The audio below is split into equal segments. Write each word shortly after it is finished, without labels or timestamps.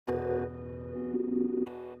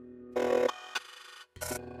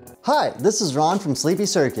Hi, this is Ron from Sleepy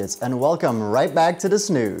Circuits, and welcome right back to the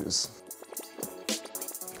Snooze.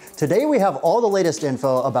 Today we have all the latest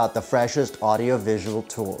info about the freshest audio-visual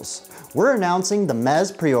tools. We're announcing the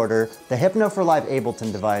Mezzz Preorder, the Hypno for Live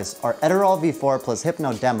Ableton device, our Edirol V4 plus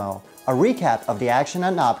Hypno demo, a recap of the action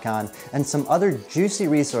at KnobCon, and some other juicy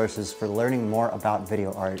resources for learning more about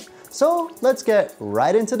video art. So let's get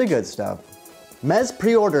right into the good stuff. Mezzz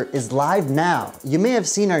Preorder is live now. You may have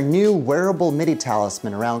seen our new wearable MIDI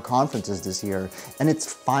talisman around conferences this year, and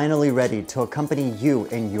it's finally ready to accompany you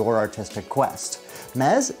in your artistic quest.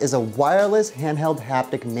 Mezzz is a wireless handheld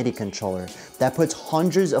haptic MIDI controller that puts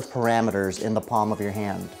hundreds of parameters in the palm of your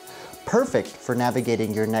hand. Perfect for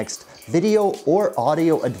navigating your next video or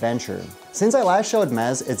audio adventure. Since I last showed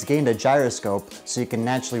Mezzz, it's gained a gyroscope so you can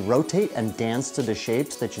naturally rotate and dance to the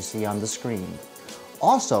shapes that you see on the screen.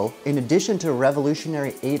 Also, in addition to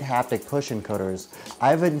revolutionary 8 haptic push encoders,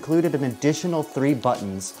 I've included an additional 3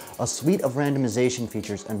 buttons, a suite of randomization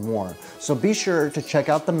features, and more, so be sure to check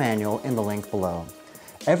out the manual in the link below.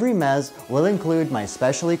 Every Mezzz will include my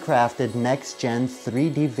specially crafted next-gen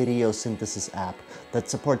 3D video synthesis app that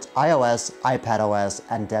supports iOS, iPadOS,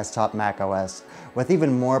 and desktop macOS, with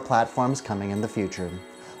even more platforms coming in the future.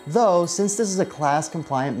 Though, since this is a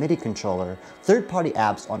class-compliant MIDI controller, third-party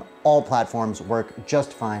apps on all platforms work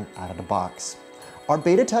just fine out of the box. Our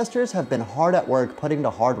beta testers have been hard at work putting the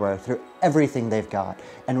hardware through everything they've got,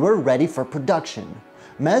 and we're ready for production.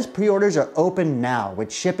 Mezzz pre-orders are open now,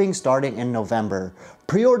 with shipping starting in November.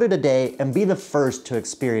 Pre-order today and be the first to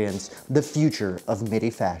experience the future of MIDI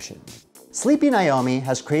fashion. Sleepy Naomi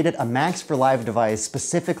has created a Max for Live device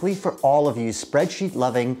specifically for all of you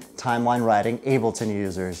spreadsheet-loving, timeline-writing Ableton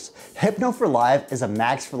users. Hypno for Live is a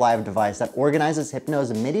Max for Live device that organizes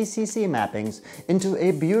Hypno's MIDI CC mappings into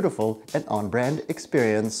a beautiful and on-brand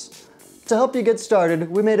experience. To help you get started,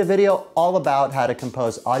 we made a video all about how to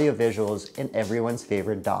compose audio visuals in everyone's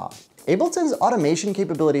favorite DAW. Ableton's automation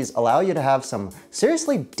capabilities allow you to have some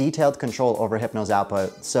seriously detailed control over Hypno's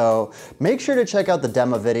output, so make sure to check out the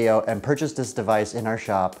demo video and purchase this device in our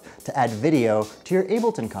shop to add video to your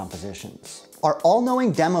Ableton compositions. Our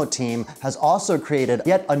all-knowing demo team has also created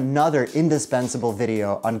yet another indispensable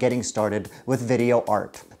video on getting started with video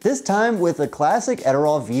art. This time with a classic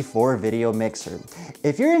Edirol V4 video mixer.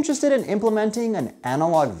 If you're interested in implementing an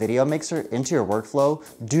analog video mixer into your workflow,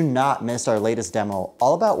 do not miss our latest demo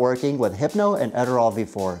all about working with Hypno and Edirol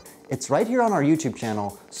V4. It's right here on our YouTube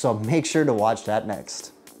channel, so make sure to watch that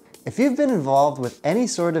next. If you've been involved with any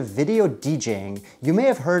sort of video DJing, you may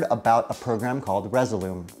have heard about a program called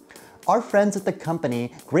Resolume. Our friends at the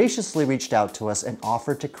company graciously reached out to us and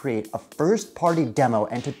offered to create a first-party demo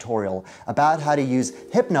and tutorial about how to use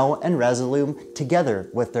Hypno and Resolume together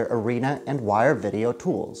with their Arena and Wire video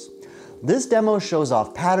tools. This demo shows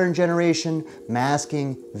off pattern generation,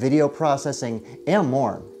 masking, video processing, and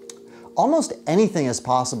more. Almost anything is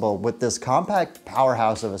possible with this compact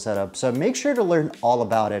powerhouse of a setup, so make sure to learn all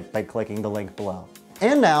about it by clicking the link below.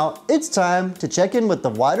 And now, it's time to check in with the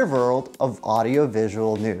wider world of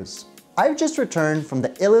audio-visual news. I've just returned from the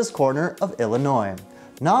illest corner of Illinois,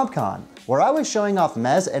 KnobCon, where I was showing off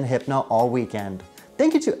Mezzz and Hypno all weekend.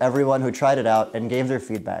 Thank you to everyone who tried it out and gave their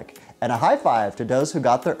feedback, and a high five to those who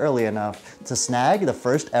got there early enough to snag the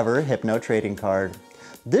first ever Hypno trading card.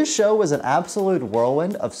 This show was an absolute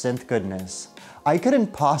whirlwind of synth goodness. I couldn't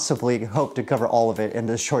possibly hope to cover all of it in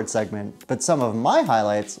this short segment, but some of my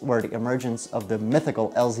highlights were the emergence of the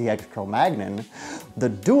mythical LZX Cro-Magnon, the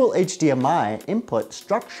dual HDMI input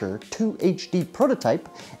structure 2HD prototype,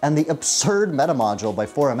 and the absurd meta module by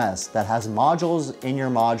 4MS that has modules in your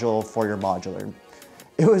module for your modular.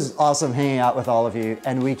 It was awesome hanging out with all of you,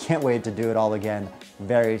 and we can't wait to do it all again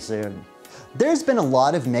very soon. There's been a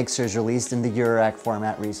lot of mixers released in the Eurorack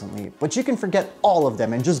format recently, but you can forget all of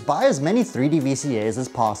them and just buy as many 3D VCAs as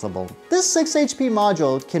possible. This 6 HP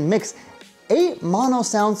module can mix 8 mono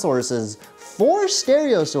sound sources, 4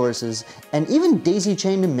 stereo sources, and even daisy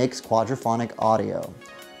chain to mix quadraphonic audio.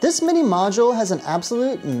 This mini module has an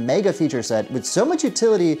absolute mega feature set with so much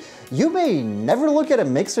utility, you may never look at a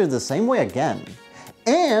mixer the same way again.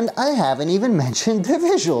 And I haven't even mentioned the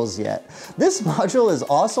visuals yet. This module is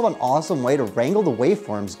also an awesome way to wrangle the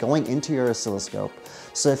waveforms going into your oscilloscope.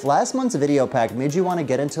 So if last month's video pack made you want to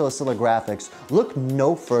get into oscillographics, look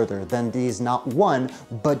no further than these not 1,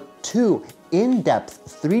 but 2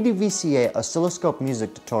 in-depth 3D VCA oscilloscope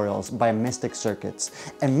music tutorials by Mystic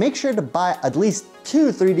Circuits. And make sure to buy at least 2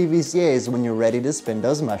 3D VCAs when you're ready to spin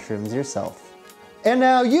those mushrooms yourself. And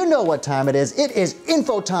now you know what time it is. It is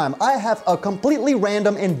info time. I have a completely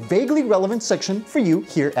random and vaguely relevant section for you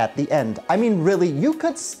here at the end. I mean, really, you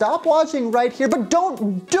could stop watching right here, but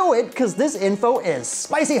don't do it because this info is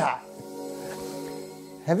spicy hot.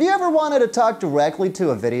 Have you ever wanted to talk directly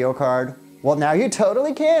to a video card? Well, now you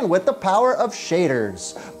totally can with the power of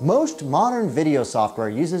shaders. Most modern video software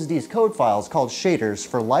uses these code files called shaders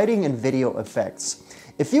for lighting and video effects.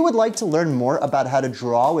 If you would like to learn more about how to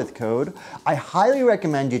draw with code, I highly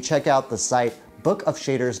recommend you check out the site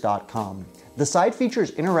bookofshaders.com. The site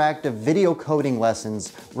features interactive video coding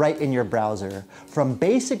lessons right in your browser, from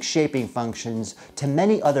basic shaping functions to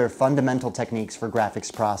many other fundamental techniques for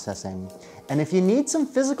graphics processing. And if you need some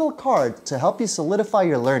physical cards to help you solidify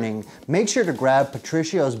your learning, make sure to grab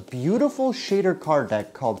Patricio's beautiful shader card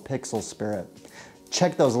deck called Pixel Spirit.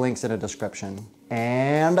 Check those links in the description.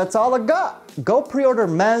 And that's all I got. Go pre-order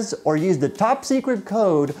Mezzz or use the top secret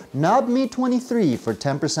code KNOBME23 for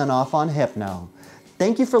 10% off on Hypno.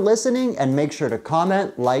 Thank you for listening, and make sure to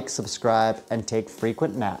comment, like, subscribe, and take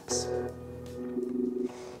frequent naps.